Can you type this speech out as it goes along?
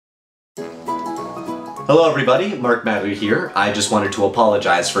Hello everybody, Mark Madhu here. I just wanted to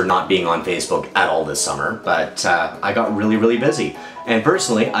apologize for not being on Facebook at all this summer, but I got really busy. And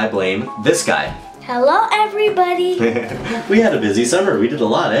personally, I blame this guy. Hello everybody! We had a busy summer, we did a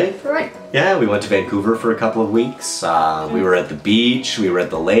lot, eh? Right. Yeah, we went to Vancouver for a couple of weeks, we were at the beach, we were at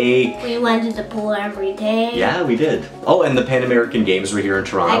the lake. We went to the pool every day. Yeah, we did. Oh, and the Pan American Games were here in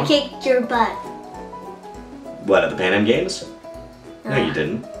Toronto. I kicked your butt. What, at the Pan Am Games? No, you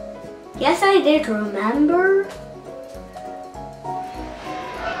didn't. Yes, I did, remember?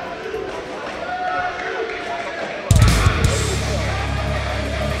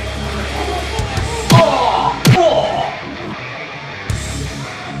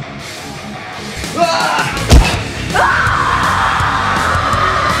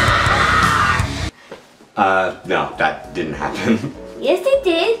 No, that didn't happen. Yes, it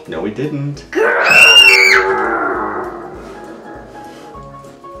did. No, it didn't.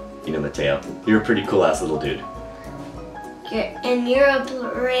 You know, Mateo, you're a pretty cool-ass little dude. And you're a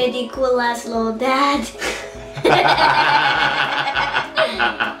pretty cool-ass little dad.